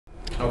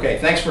Okay,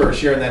 thanks for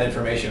sharing that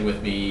information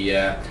with me.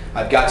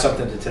 I've got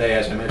something to today,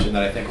 as I mentioned,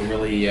 that I think will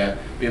really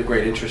be of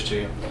great interest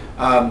to you.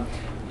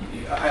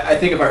 I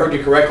think if I heard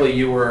you correctly,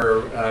 you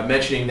were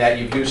mentioning that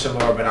you've used some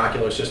of our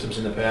binocular systems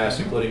in the past,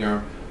 including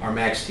our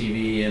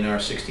Max-TV and our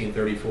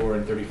 16-34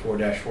 and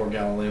 34-4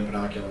 Galilean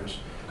binoculars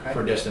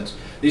for distance.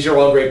 These are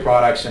all great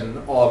products,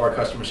 and all of our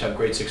customers have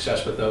great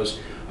success with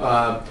those.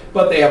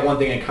 But they have one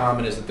thing in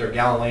common, is that they're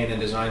Galilean in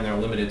design. They're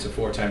limited to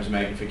 4 times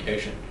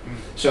magnification.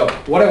 So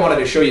what I wanted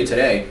to show you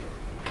today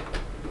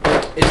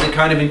is the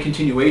kind of in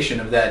continuation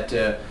of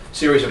that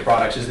series of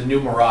products is the new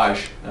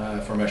Mirage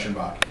from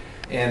Mirage.AVI.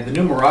 And the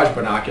new Mirage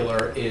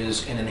binocular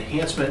is an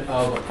enhancement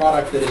of a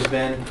product that has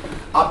been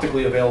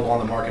optically available on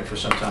the market for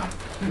some time.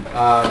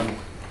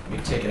 Let me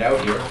take it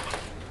out here.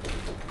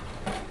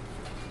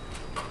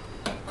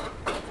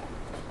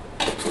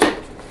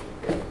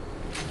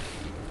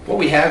 What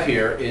we have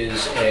here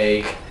is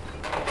a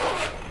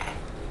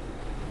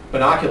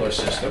binocular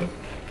system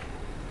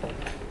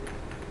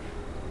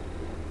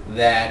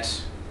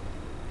that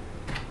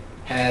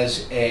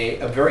has a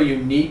very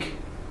unique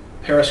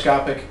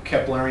periscopic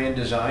Keplerian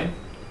design.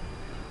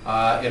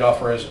 It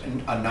offers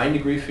a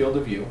 9-degree field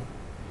of view.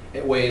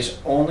 It weighs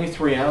only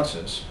 3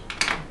 ounces,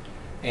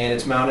 and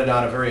it's mounted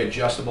on a very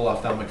adjustable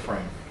ophthalmic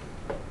frame.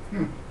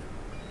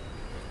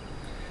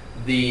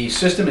 The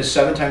system is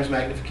 7 times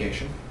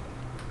magnification.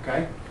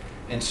 Okay,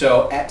 and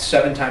so at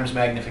 7 times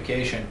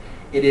magnification,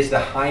 it is the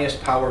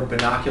highest powered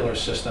binocular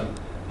system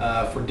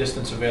for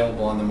distance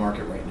available on the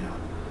market right now.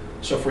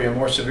 So for your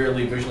more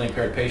severely visually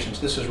impaired patients,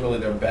 this is really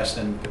their best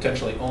and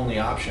potentially only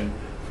option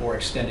for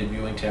extended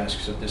viewing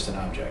tasks of distant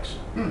objects.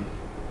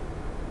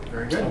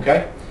 Very good.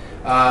 Okay.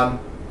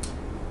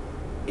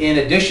 In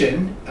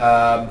addition,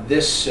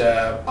 this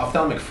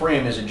ophthalmic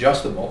frame is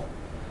adjustable.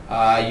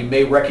 You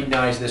may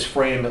recognize this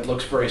frame. It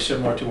looks very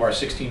similar to our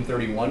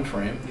 1631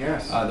 frame.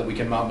 Yes. That we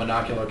can mount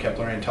binocular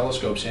Keplerian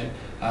telescopes in.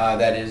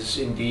 That is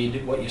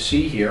indeed what you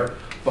see here,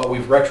 but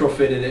we've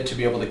retrofitted it to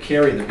be able to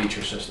carry the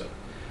Beecher system.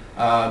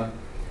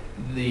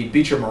 The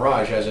Beecher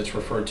Mirage, as it's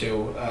referred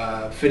to,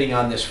 fitting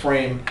on this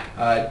frame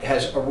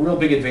has a real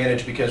big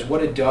advantage, because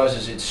what it does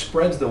is it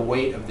spreads the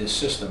weight of this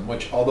system,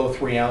 which although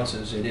 3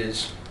 ounces, it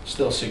is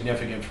still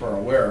significant for a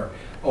wearer,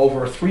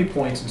 over 3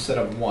 points instead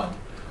of 1.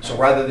 So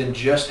rather than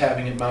just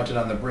having it mounted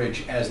on the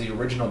bridge as the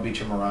original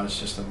Beecher Mirage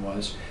system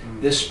was,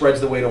 this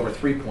spreads the weight over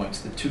 3 points,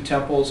 the 2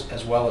 temples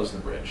as well as the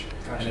bridge.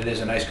 Gotcha. And it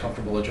is a nice,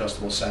 comfortable,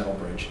 adjustable saddle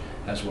bridge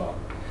as well.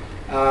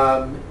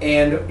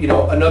 And you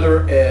know,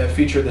 another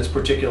feature that's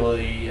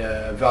particularly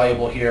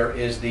valuable here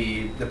is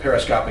the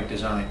periscopic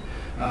design.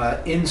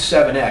 In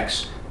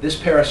 7X, this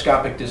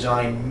periscopic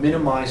design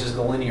minimizes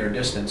the linear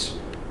distance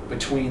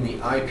between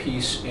the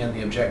eyepiece and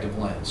the objective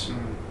lens.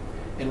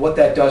 And what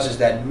that does is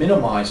that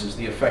minimizes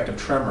the effect of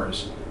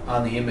tremors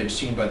on the image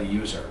seen by the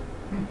user.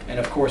 And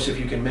of course, if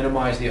you can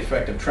minimize the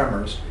effect of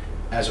tremors,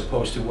 as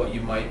opposed to what you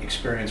might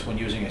experience when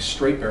using a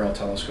straight barrel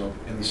telescope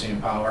in the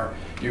same power,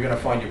 you're going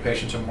to find your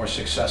patients are more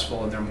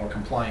successful and they're more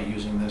compliant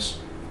using this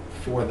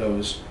for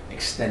those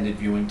extended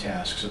viewing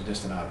tasks of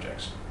distant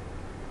objects.